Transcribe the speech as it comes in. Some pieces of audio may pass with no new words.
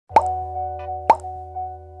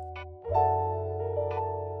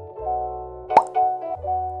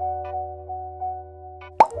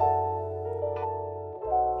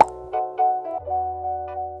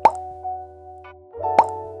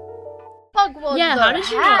was. Yeah, how did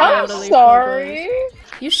you know hat. what a I'm leaf sorry. bug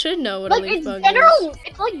was? You should know what Like a leaf it's bug general. is.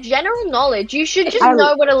 It's like general knowledge. You should just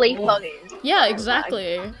know what a leaf bug is. Yeah,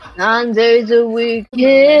 exactly. 9 days a week,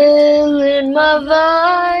 killing my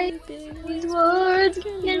vibe. These words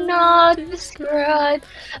cannot describe.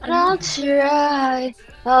 And I'll try.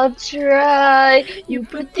 You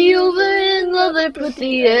put the over in love, I put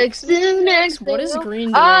the X in next. What is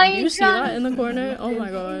green doing? Do you see that in the corner? Oh my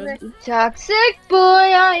god. Toxic boy,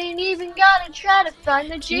 I ain't even gotta try to find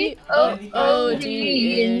the G-O-O-D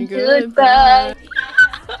in goodbye.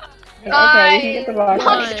 Okay, you can get the box.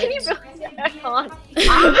 Mom, can you really back on?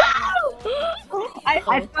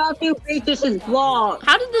 I felt you think this is vlog.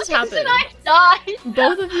 How did this happen? Listen, I died.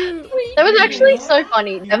 Both of you. That was actually so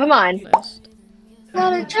funny. Never mind.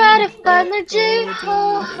 Gotta try to find the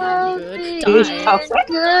G-O-O-D in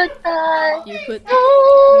goodbye. You put.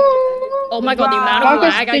 Oh my god, the amount of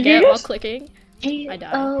Marcus, lag I did get you while just- clicking. I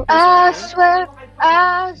died. I swear.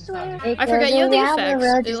 I forgot you have the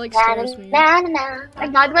effects. It like scares me.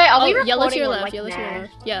 Like, by the way, are we recording Yellow to your on, left, like, yellow to your now?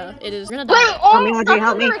 left. Yeah, it is. We're gonna Wait, die. oh, me, Audrey,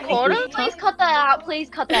 help me. recorder? Please cut that out. Please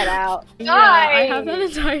cut that out. Yeah, I have that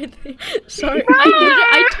entire thing. Sorry,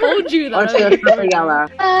 I told you that. Or to the super yellow.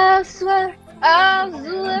 I swear. Oh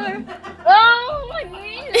my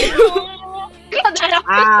god. Cut that out.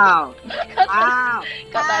 Ow. Cut Ow.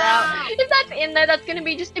 that out. If that's in there, that's gonna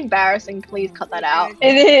be just embarrassing. Please cut that out.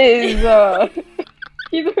 It is.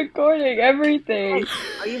 He's recording everything.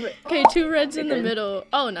 Are you? Okay, 2 reds in the middle.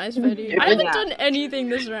 Oh, nice, Betty. I haven't done anything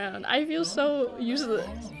this round. I feel so useless.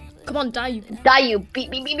 Come on, die, you. Die, you. Beep,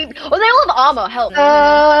 beep, beep, beep. Oh, they all have armor. Help.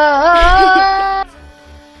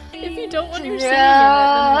 If you don't want your singing in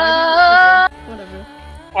it, then whatever.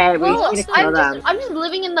 Hey, we Well, need to kill them. I'm just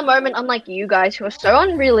living in the moment, unlike you guys who are so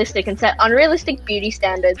unrealistic and set unrealistic beauty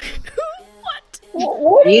standards.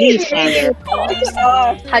 What Beauty standard.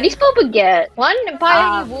 How do you spell baguette? One,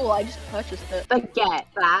 buy any wool. I just purchased it. Forget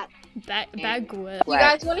that. Baguette. You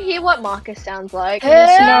guys want to hear what Marcus sounds like?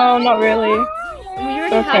 No, not really. We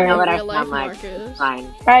already Okay. have I know a what I real life sound like. Marcus.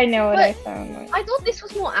 Fine. I know what But- I sound like. I thought this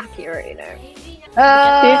was more accurate, you know.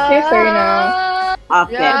 You're three now.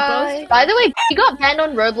 Okay. Yeah. By the way, you got banned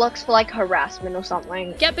on Roblox for like harassment or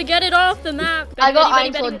something. Get it off the map. I got Betty,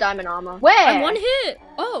 Iron Betty, Sword Betty. Diamond Armor. Where? I'm 1 hit.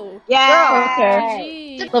 Oh. Yeah.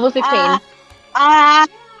 Okay. Gee. Level 15. Ah.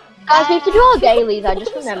 Guys, we have to do our dailies. I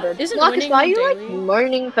just remembered. Isn't Marcus, winning why are you a like daily?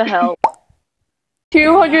 moaning for help?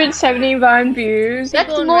 279 views. That's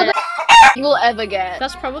People in more red. than you will ever get.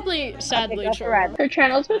 That's probably sadly that's true. red. Her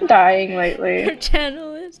channel's been dying lately. Her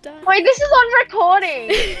channel is dying. Wait, this is on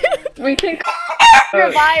recording. We can.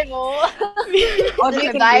 Revival. Audrey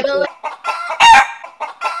can Revival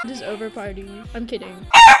It is over party. I'm kidding.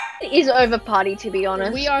 is over party, to be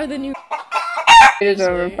honest. We are the new. It is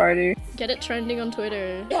over party. Get it trending on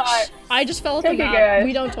Twitter. God. I just fell off the Okay, map. guys.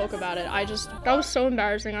 We don't talk about it. That was so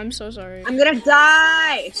embarrassing. I'm so sorry. I'm gonna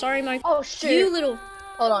die. Sorry, Mike. Oh shoot. You little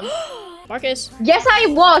Hold on. Marcus. Yes, I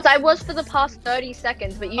was for the past 30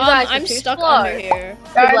 seconds, but you guys are I'm too stuck slow. under here.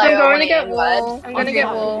 Guys, Like, I'm going to oh, get my wool. God. I'm gonna get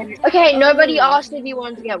wool. Okay, nobody asked if you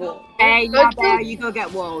wanted to get wool. Hey, Go yeah, to- bear, you go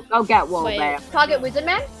get wool. Go get wool, Wait. bear. Target Wizard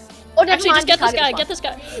Man? Or never Actually, mind, just get this target guy. is Get this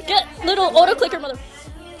guy. Get little auto clicker mother.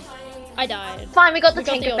 I died. Fine, we got the We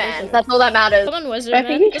got the Tinker auto Fan. clicker. That's all that matters. Come on, wizard I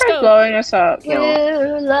man. think he Let's tried go. blowing us up.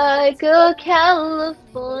 We're like a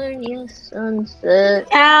California sunset.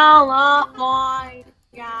 California.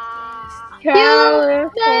 California.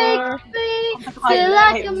 Make me feel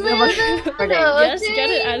like I'm living in a Yes, get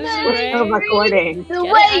it, Addison We're Rae. still recording. The Get it, way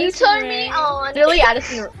you Addison turn Rae. me on. Really,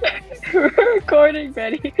 Addison. We're recording,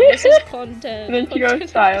 Betty. This is content. And then she goes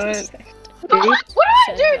silent. What did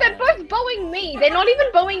I do? They're both bowing me. They're not even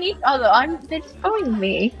bowing each other. They're just bowing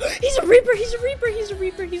me. He's a reaper. He's a reaper. He's a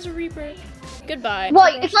reaper. He's a reaper. Goodbye.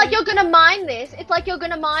 What? It's like you're gonna mine this. It's like you're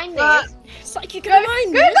gonna mine this. It's like you can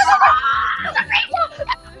mind this.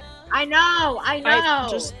 I know.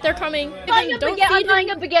 They're coming. I'm Don't trying feed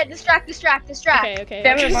to him. baguette. Distract. Okay.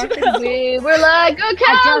 Damn it, Marcus. We were like a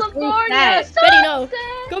California reset. Betty, no.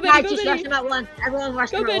 sunset. Go Guys, Betty. Go just rush Betty. him at once. Everyone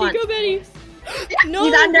rush Go him at Betty. once. Go Betty. No.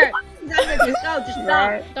 He's under. He's under. Just go. Just go.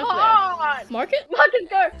 Right. That's Come bad. on. Mark it. Marcus,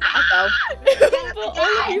 go. I fell. But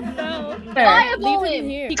all of you fell. There. Fireball Leave him him.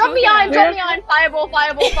 here. Drop me Go on. down. Drop me on.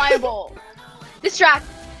 Fireball. Distract.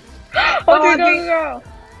 Okay, go.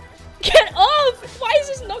 Get off! Why is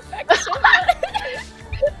this knockback so bad?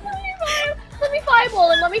 Let me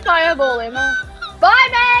fireball him. Bye,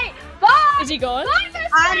 mate. Bye. Is he gone? Bye,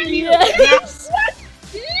 How did you? Yes.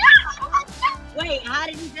 Wait, how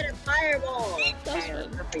did you get a fireball? That's Okay, fine.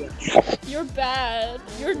 good for you. You're bad.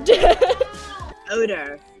 You're dead.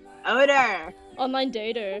 Odor. Online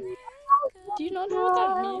dater. Do you not know what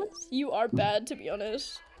that means? You are bad, to be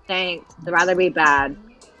honest. Thanks. I'd rather be bad.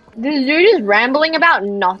 This dude is rambling about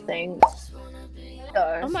nothing.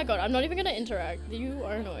 Oh my god, I'm not even gonna interact. You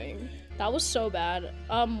are annoying. That was so bad.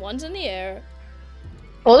 One's in the air.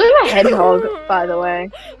 Oh, there's a hedgehog, by the way.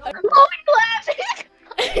 I'm calling glasses!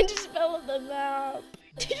 I just fell off the map.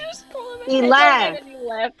 Did you just call him a He hedgehog left. and he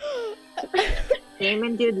left?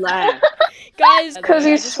 Damon dude left. Guys, Because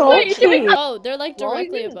he's salty. oh, they're like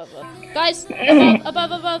directly above us. Guys,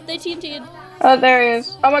 above, they TNT'd. Oh, there he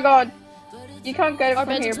is. Oh my god. You can't get it Our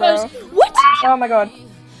from bed's here, bro. exposed. What? Oh my god.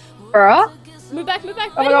 Bruh? Move back. Oh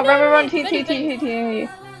my god, run, T.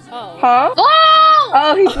 Oh. Huh? Oh!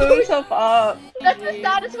 Oh, he blew himself up. That's the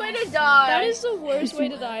saddest way to die. That is the worst way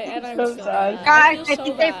to die, and I'm So so sad. mad. Guys, feel I so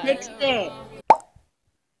think they bad. fixed it.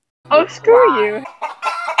 Oh, screw you.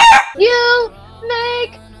 You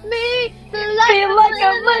make me Feel like a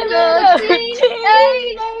little teenage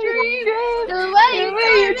dream. the way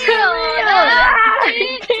you turn me on.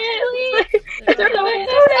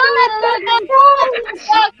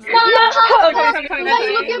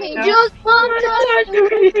 Look at me, just one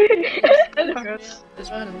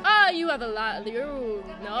time. Ah, you have a lot. You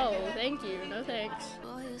no, thank you, no thanks.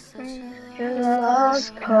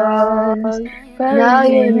 Lost cause, now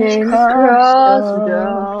your name's crossed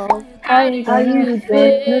out. How you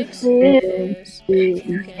fix this?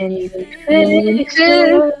 Can you fix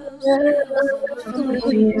it?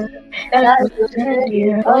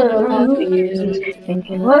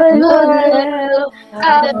 Thinking what the hell? I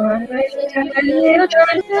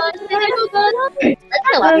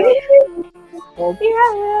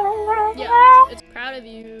Yeah, it's proud of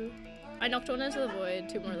you. I knocked one into the void,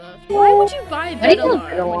 2 more left. Why would you buy bed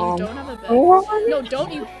alarm when you don't have a bed? No,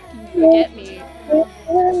 don't you get me.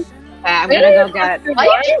 I'm gonna go get.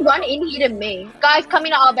 Why did you run in here to me? Guys,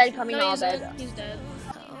 coming to our bed, coming to No, our he's bed. dead. He's dead.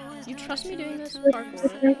 You trust me doing this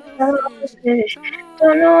parkour?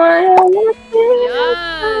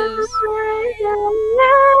 Yes!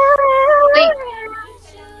 Wait.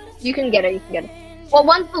 You can get it, you can get it. Well,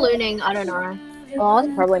 one's ballooning, I don't know. Oh,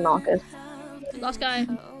 it's probably Marcus. Last guy.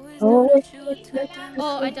 Oh,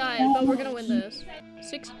 Oh, I died, but we're gonna win this.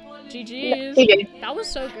 6 GG's. GG. That was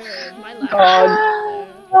so good. My lag.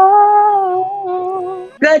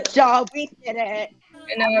 Good job, we did it.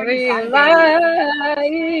 And I realize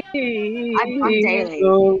I'm daily.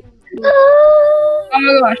 Oh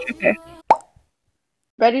my gosh, okay.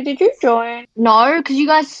 Betty, did you join? No, because you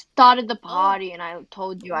guys started the party and I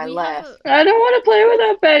told you I We left. have I don't want to play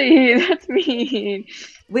without Betty. That's mean.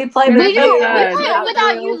 We play We with We do. do. We bad. play Yeah,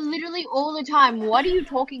 without real. you literally all the time. What are you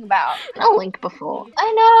talking about? A link before.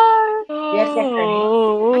 I know. Yes, yes, I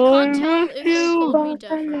can't tell if you called me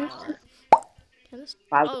deaf or not. Can this...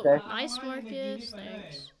 Oh, nice, Marcus.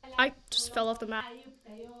 Thanks. I just fell off the map.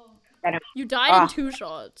 You died in 2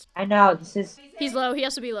 shots. I know, this is. He's low. He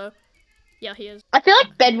has to be low. Yeah, he is. I feel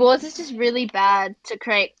like Bedwars is just really bad to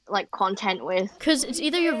create like content with. Cause it's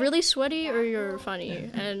either you're really sweaty or you're funny,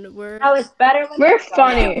 and we're No, it's better when We're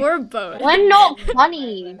funny. we're both. We're not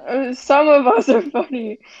funny. Some of us are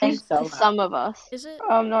funny. Thanks so much. Some of us. Is it?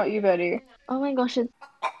 Not you, Betty. Oh my gosh, it's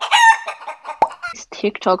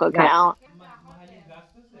TikTok account.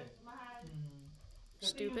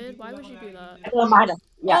 Stupid. Why would you do that? Oh, mine.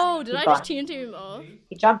 Yeah, Oh, did I keep just going. TNT him off?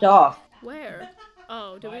 He jumped off. Where?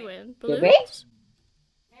 Oh, did we win? Did we? Balloons?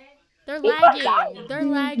 They're lagging. They're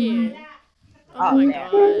lagging. Oh Oh, my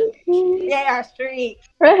man. god. Yeah, our streak.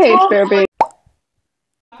 I hate Fairby.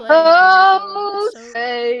 Oh, So-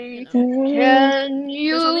 say, you know. can only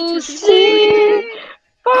you 2 people. see?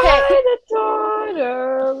 By Okay. the dawn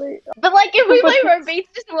early. But like, if we play Roblox,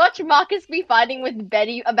 just watch Marcus be fighting with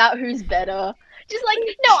Betty about who's better. Just like,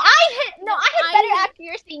 no, I hit better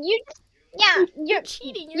accuracy. You just, yeah, you're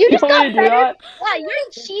cheating. You just You got wanna do better. that? Yeah,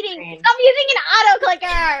 you're cheating. Stop using an auto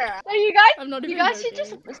clicker. So you I'm not guys, even should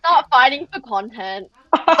just joking. start fighting for content.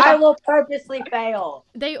 I will purposely fail.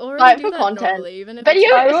 They already Fight do for that content. normally, even if Betty, it's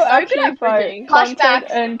you're I will so good actually at fight bridging. content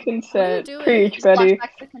Flashbacks. and consent. doing? Preach, Just Betty.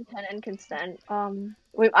 flashbacks to content and consent.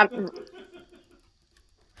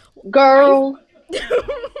 Girl,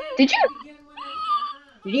 did you?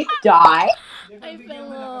 Did you die? I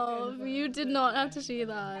fell off. You did not have to see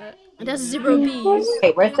that. It has 0 bees.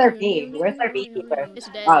 Wait, where's their bee? Where's their beekeeper? It's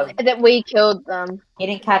dead. Oh, That we killed them. he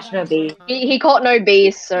didn't catch no bee. He caught no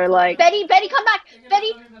bees, so like. Betty, come back.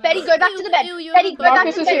 Betty, go back to the bed. Ew, you're Betty, the go back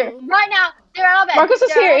Marcus to the is bed here. right now. They're at our bed. Marcus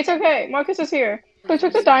is They're here. at our It's okay. Marcus is here. Who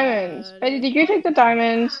took the diamonds? Betty, did you take the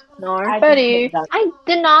diamonds? No. Betty. I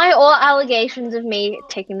deny all allegations of me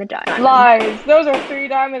taking the diamonds. Lies. Those are 3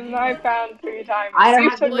 diamonds and I found 3 diamonds. I don't You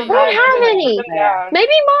have took any them I don't down. have any. Put them down.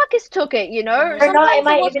 Maybe Marcus took it, you know? They're not in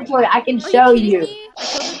my Sometimes it inventory. I can Are show you kidding you. me? I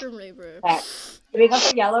killed the Grim Reaper. Okay. Do we go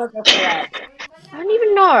for yellow or go for red? I don't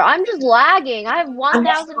even know. I'm just lagging. I have I'm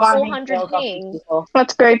just farming 1,400 kills off these ping. people.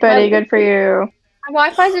 That's great, Betty. Good for you. My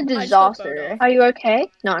Wi-Fi's a I just got disaster. photo. Are you okay?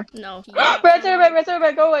 No. No. Red's there, Red's there,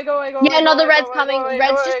 go away, go away, go away. Yeah, another go away, red's go away, coming. Go away,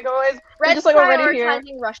 Red's go just- away, go away. Red's just like already here.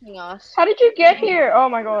 prioritizing rushing us. How did you get here? Oh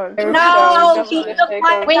my god. No, He he took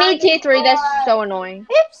my We need tier 3. That's so annoying.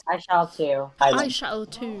 I shall too. I shall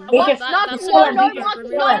too. He What? just- Marcus, that's no, what no, we got Marcus,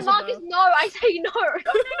 Grim no, Reapers Marcus, about. no. I say no.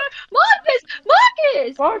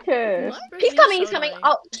 Marcus! Marcus. He's coming, he's coming.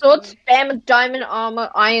 Oh, sword, spam, diamond armor,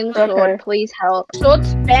 iron sword, Okay. please help. Sword,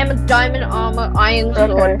 spam, diamond armor, iron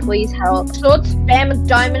sword, Okay. please help. Sword, spam,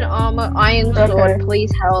 diamond armor, iron sword, Okay.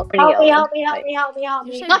 please help. Help me, help me, help me, help me, help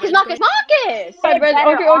You me. say Marcus, Marcus, Marcus! Red, better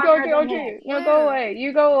okay, armor than him. No, go away.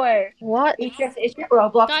 You go away. What? Is your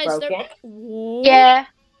Roblox Guys, broken? they're... Whoa. Yeah.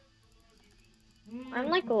 I'm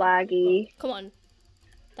like laggy. Come on.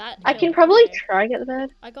 That I can killed probably me. try to get the bed.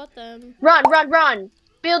 I got them. Run, run, run!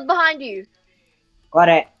 Build behind you. Got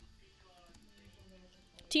it.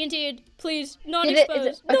 TNT'd, please. Not Is it-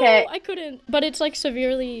 exposed. okay. No, I couldn't. But it's like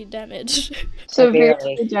severely damaged.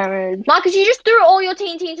 Severely damaged. Marcus, you just threw all your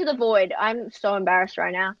TNT into the void. I'm so embarrassed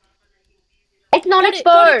right now. It's not Got it,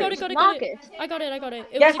 exposed. got it, got it, got it, got Marcus. it. I got it.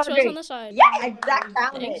 It Yes, was exposed Audrey. on the side. Yeah, exact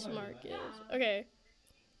found Thanks, it. Marcus. Okay.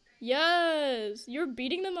 Yes, you're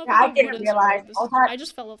beating them up. Yeah, I with a didn't wooden realize. sword. This All is- that- I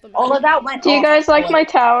just fell off the All map. of that went Do you off. guys like my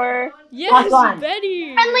tower? Yes, one?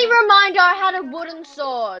 Betty. Friendly reminder, I had a wooden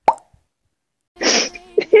sword.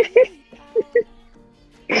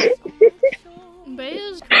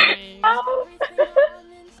 Bea's crying. I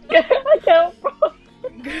can't.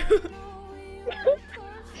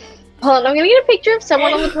 Hold on, I'm gonna get a picture of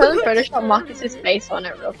someone on the toilet and Photoshop Marcus's face on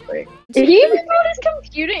it real quick. Did he even brought his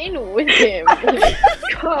computer in with him?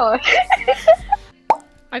 God.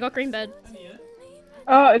 I got green bed.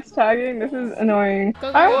 Oh, it's tagging. This is annoying.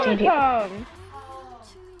 Go, I go, want to go. come.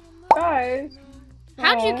 Guys.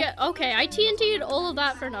 How'd you Aw. get? Okay, I TNT'd all of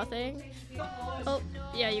that for nothing. Oh,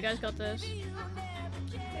 yeah, you guys got this.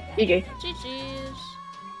 GG. GG's.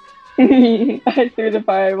 I threw the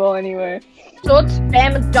fireball anyway. Sword,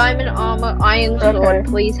 spam, diamond armor, iron sword, Okay.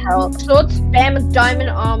 please help. Sword, spam, diamond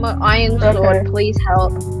armor, iron sword, Okay. please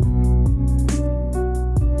help.